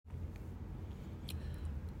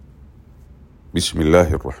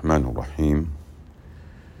Bismillahir Rahmanir Rahim.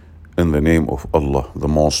 In the name of Allah, the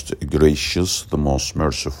most gracious, the most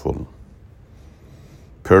merciful.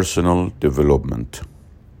 Personal development.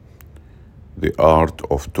 The art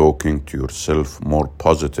of talking to yourself more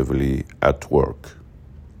positively at work.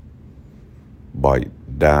 By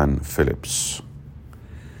Dan Phillips.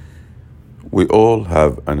 We all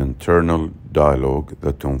have an internal dialogue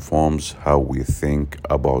that informs how we think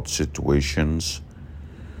about situations,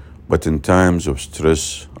 but in times of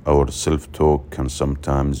stress, our self-talk can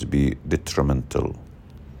sometimes be detrimental.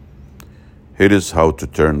 Here is how to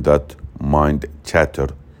turn that mind chatter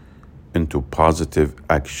into positive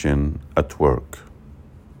action at work.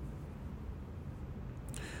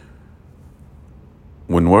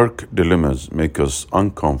 When work dilemmas make us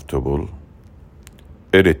uncomfortable,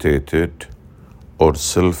 irritated, or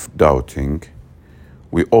self-doubting,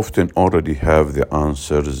 we often already have the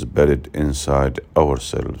answers buried inside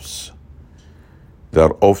ourselves. They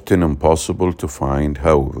are often impossible to find,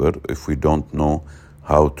 however, if we don't know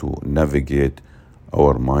how to navigate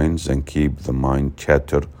our minds and keep the mind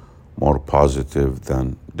chatter more positive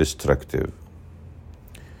than destructive.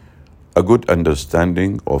 A good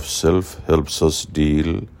understanding of self helps us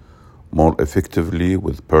deal more effectively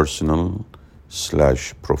with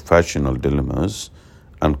personal/professional dilemmas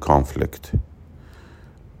and conflict,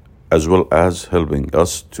 as well as helping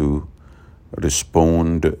us to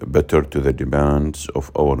respond better to the demands of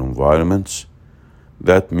our environments.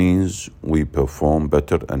 That means we perform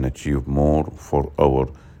better and achieve more for our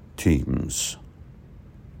teams.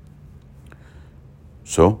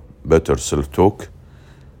 So, better self-talk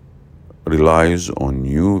relies on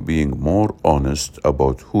you being more honest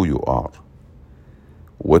about who you are,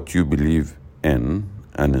 what you believe in,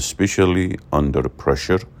 and especially under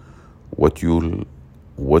pressure, what you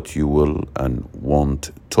will and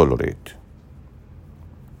won't tolerate.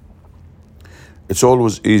 It's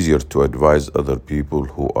always easier to advise other people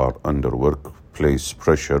who are under workplace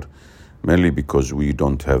pressure, mainly because we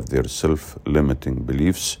don't have their self-limiting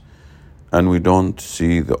beliefs and we don't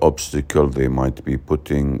see the obstacle they might be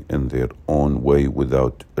putting in their own way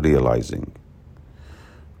without realizing.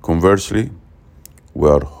 Conversely, we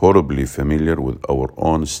are horribly familiar with our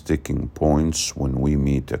own sticking points when we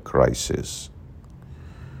meet a crisis.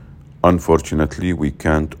 Unfortunately, we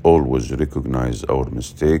can't always recognize our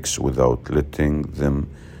mistakes without letting them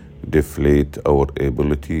deflate our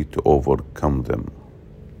ability to overcome them.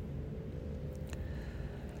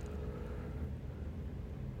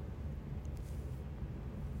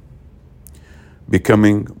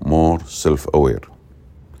 Becoming more self-aware.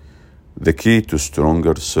 The key to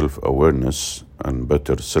stronger self-awareness and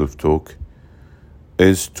better self-talk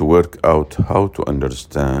is to work out how to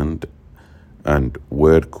understand and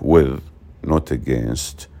work with, not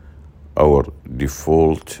against, our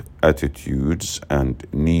default attitudes and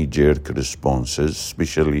knee-jerk responses,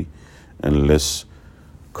 especially in less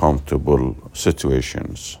comfortable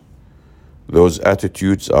situations. Those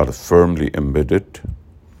attitudes are firmly embedded.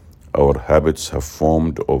 Our habits have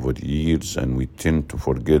formed over the years, and we tend to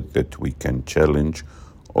forget that we can challenge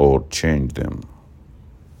or change them.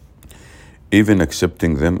 Even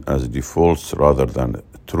accepting them as defaults rather than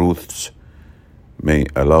truths may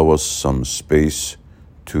allow us some space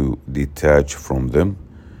to detach from them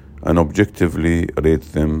and objectively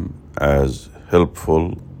rate them as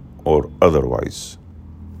helpful or otherwise.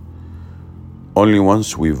 Only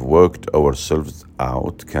once we've worked ourselves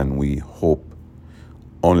out can we hope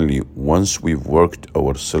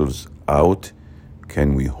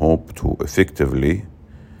to effectively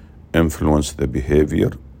influence the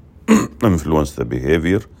behavior,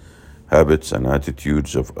 habits, and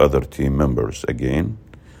attitudes of other team members. Again,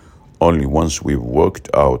 only once we've worked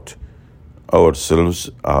ourselves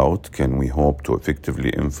out can we hope to effectively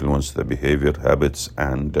influence the behavior, habits,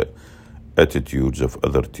 and attitudes of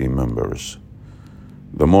other team members.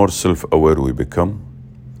 The more self-aware we become,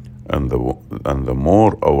 and the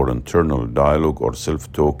more our internal dialogue or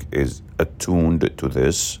self-talk is attuned to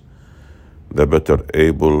this, the better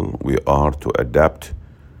able we are to adapt,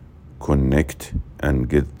 connect, and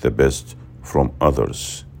get the best from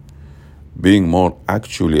others. Being more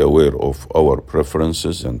actually aware of our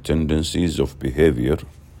preferences and tendencies of behavior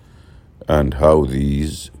and how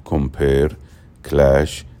these compare,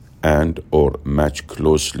 clash, and or match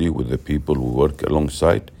closely with the people we work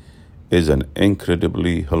alongside is an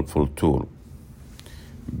incredibly helpful tool.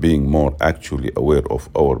 Being more actually aware of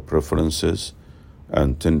our preferences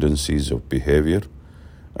and tendencies of behavior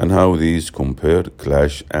and how these compare,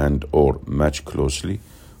 clash, and or match closely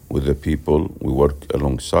with the people we work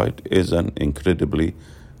alongside is an incredibly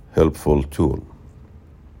helpful tool.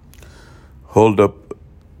 Hold up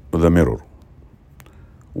the mirror.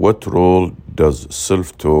 What role does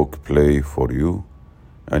self-talk play for you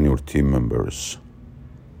and your team members?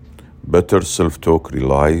 Better self-talk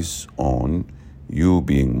relies on you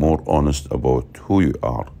being more honest about who you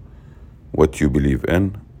are, what you believe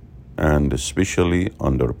in, and especially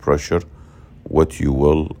under pressure, what you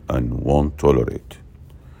will and won't tolerate.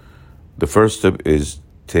 The first step is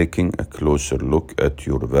taking a closer look at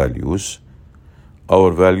your values.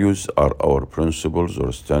 Our values are our principles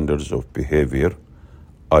or standards of behavior,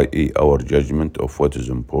 i.e., our judgment of what is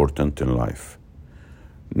important in life.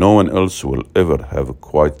 No one else will ever have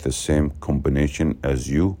quite the same combination as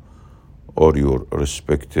you or your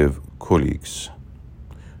respective colleagues.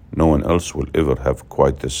 No one else will ever have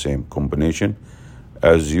quite the same combination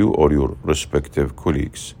as you or your respective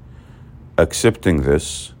colleagues. Accepting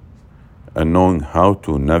this and knowing how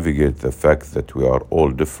to navigate the fact that we are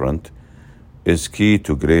all different is key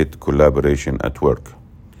to great collaboration at work.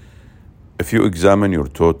 If you examine your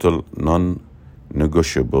total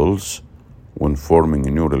non-negotiables when forming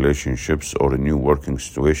new relationships or new working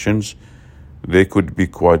situations, they could be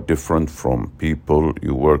quite different from people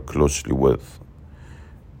you work closely with.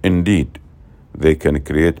 Indeed, they can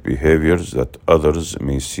create behaviors that others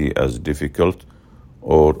may see as difficult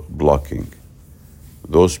or blocking.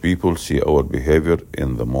 Those people see our behavior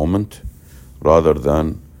in the moment rather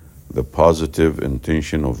than the positive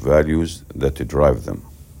intention of values that drive them.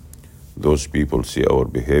 Those people see our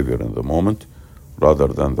behavior in the moment rather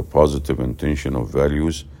than the positive intention of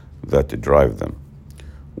values that drive them.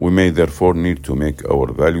 We may therefore need to make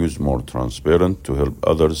our values more transparent to help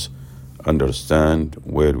others understand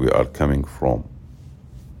where we are coming from.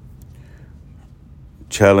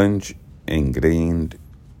 Challenge ingrained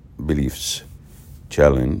beliefs.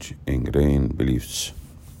 Challenge ingrained beliefs.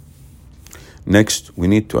 Next, we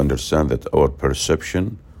need to understand that our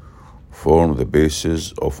perception form the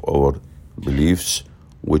basis of our beliefs,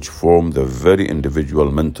 which form the very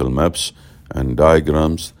individual mental maps and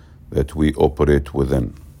diagrams that we operate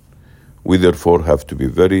within. We therefore have to be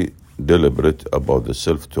very deliberate about the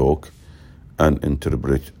self-talk and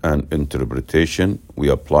interpretation we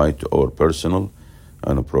apply to our personal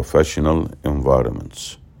and professional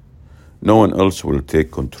environments. No one else will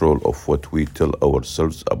take control of what we tell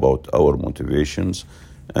ourselves about our motivations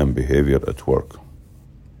and behavior at work.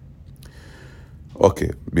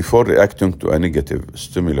 Okay, before reacting to a negative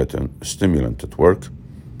stimulant at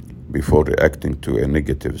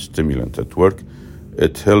work,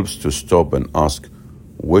 it helps to stop and ask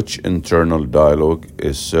which internal dialogue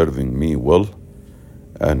is serving me well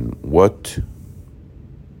and which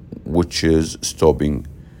is stopping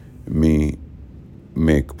me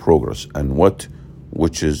make progress and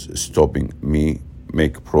which is stopping me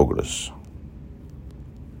make progress.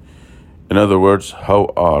 In other words, how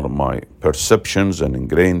are my perceptions and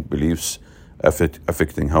ingrained beliefs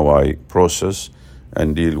affecting how I process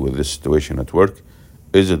and deal with this situation at work?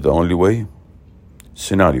 Is it the only way?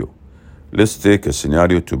 Scenario. Let's take a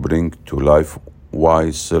scenario to bring to life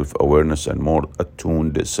why self-awareness and more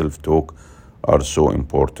attuned self-talk are so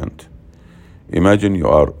important. Imagine you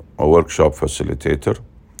are a workshop facilitator.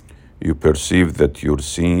 You perceive that you're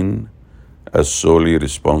seen as solely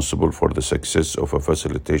responsible for the success of a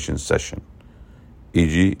facilitation session.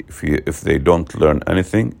 E.g., if they don't learn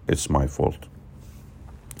anything, it's my fault.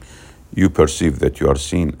 You perceive that you are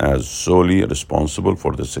seen as solely responsible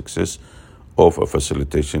for the success of a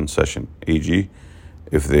facilitation session. E.g.,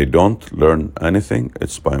 if they don't learn anything,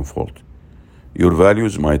 it's my fault. Your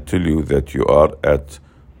values might tell you that you are at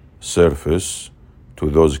service to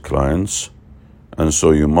those clients, and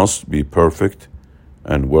so you must be perfect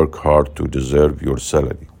and work hard to deserve your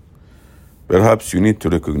salary. Perhaps you need to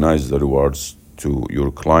recognize the rewards to your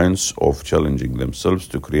clients of challenging themselves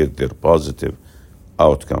to create their positive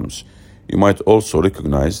outcomes. You might also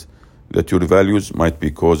recognize that your values might be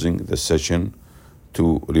causing the session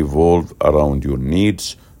to revolve around your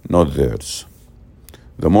needs, not theirs.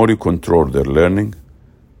 The more you control their learning,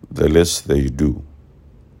 the less they do.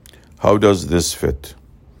 How does this fit?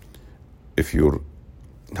 If your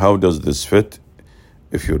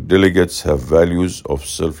delegates have values of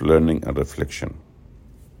self-learning and reflection?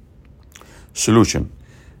 Solution.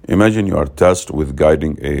 Imagine you are tasked with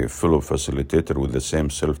guiding a fellow facilitator with the same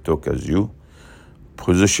self-talk as you.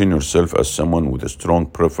 Position yourself as someone with a strong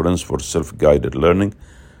preference for self-guided learning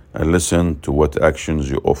and listen to what actions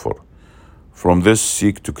you offer. From this,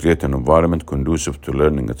 seek to create an environment conducive to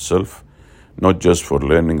learning itself, not just for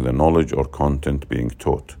learning the knowledge or content being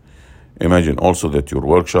taught. Imagine also that your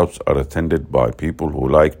workshops are attended by people who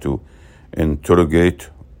like to interrogate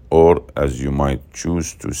or, as you might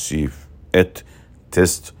choose to see it,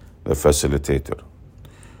 test the facilitator.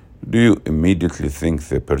 Do you immediately think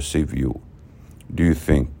they perceive you? Do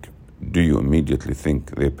you immediately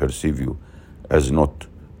think they perceive you as not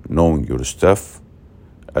knowing your stuff,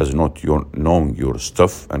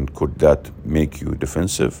 and could that make you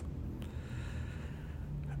defensive?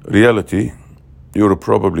 Reality, you're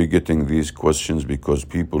probably getting these questions because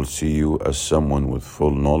people see you as someone with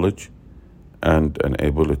full knowledge and an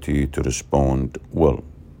ability to respond well.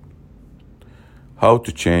 How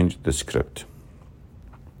to change the script?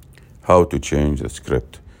 How to change the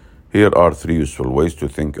script. Here are 3 useful ways to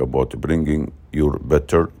think about bringing your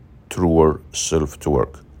better, truer self to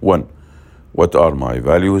work. 1. What are my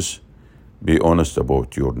values? Be honest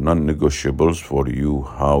about your non-negotiables for you,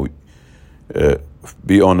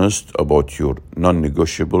 be honest about your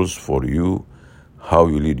non-negotiables for you, how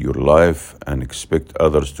you lead your life, and expect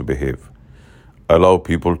others to behave. Allow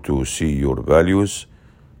people to see your values.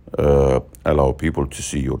 Allow people to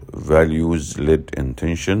see your values-led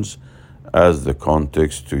intentions as the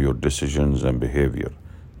context to your decisions and behavior.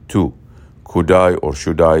 2. Could I or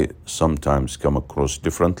should I sometimes come across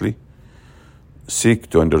differently? Seek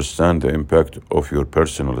to understand the impact of your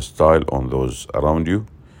personal style on those around you,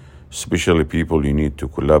 especially people you need to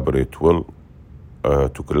collaborate well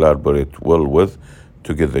with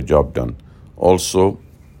to get the job done. Also,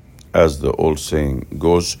 as the old saying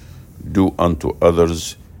goes, do unto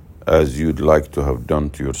others as you'd like to have done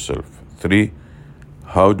to yourself. 3.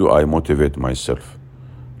 How do I motivate myself?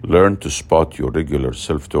 Learn to spot your regular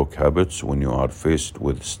self-talk habits when you are faced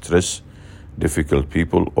with stress, difficult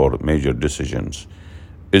people, or major decisions.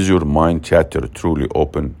 Is your mind chatter truly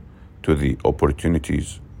open to the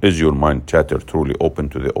opportunities? Is your mind chatter truly open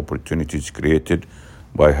to the opportunities created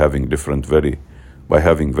by having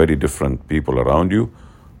very different people around you?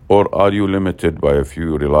 Or are you limited by a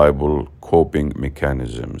few reliable coping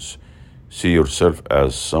mechanisms? See yourself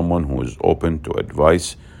as someone who is open to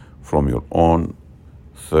advice from your own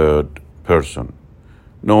third person.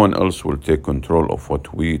 No one else will take control of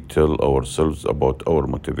what we tell ourselves about our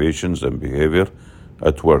motivations and behavior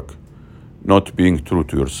at work. Not being true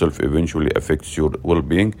to yourself eventually affects your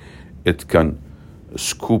well-being. It can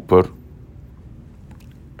scupper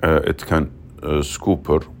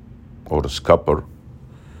or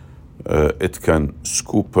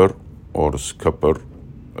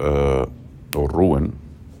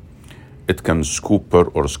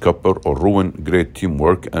ruin great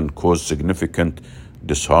teamwork and cause significant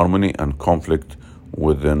disharmony and conflict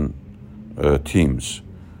within teams.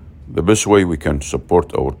 The best way we can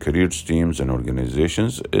support our careers, teams, and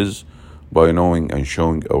organizations is by knowing and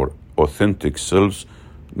showing our authentic selves,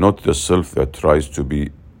 not the self that tries to be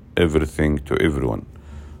everything to everyone.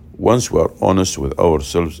 Once we are honest with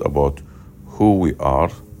ourselves about who we are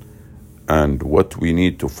and what we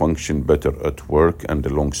need to function better at work and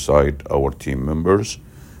alongside our team members,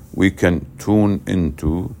 we can tune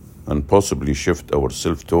into and possibly shift our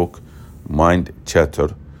self-talk, mind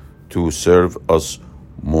chatter to serve us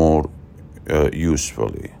more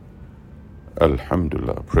usefully.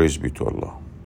 Alhamdulillah, praise be to Allah.